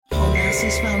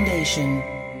Narcissus Foundation.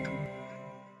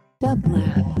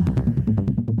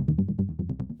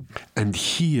 And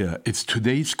here is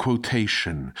today's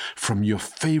quotation from your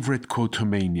favorite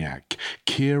quotomaniac,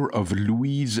 care of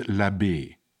Louise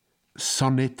Labbé,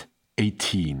 Sonnet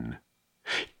 18.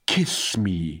 Kiss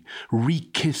me,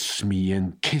 re-kiss me,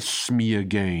 and kiss me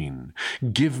again.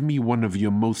 Give me one of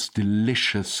your most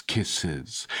delicious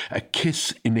kisses, a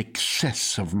kiss in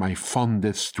excess of my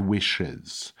fondest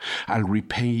wishes. I'll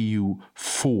repay you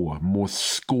 4 more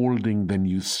scalding than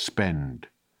you spend.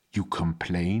 You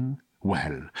complain?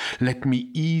 Well, let me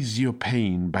ease your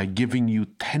pain by giving you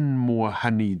 10 more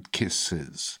honeyed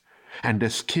kisses. And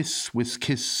as kiss with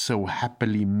kiss so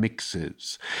happily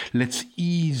mixes, let's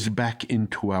ease back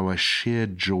into our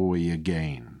shared joy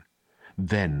again.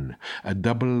 Then a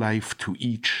double life to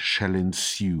each shall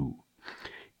ensue.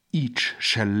 Each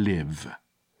shall live,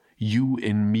 you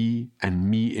in me and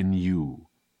me in you.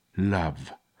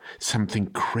 Love. Something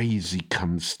crazy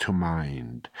comes to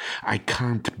mind. I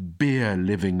can't bear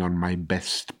living on my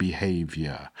best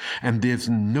behavior, and there's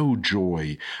no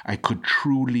joy I could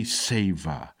truly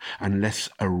savor unless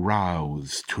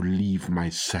aroused to leave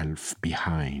myself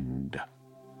behind.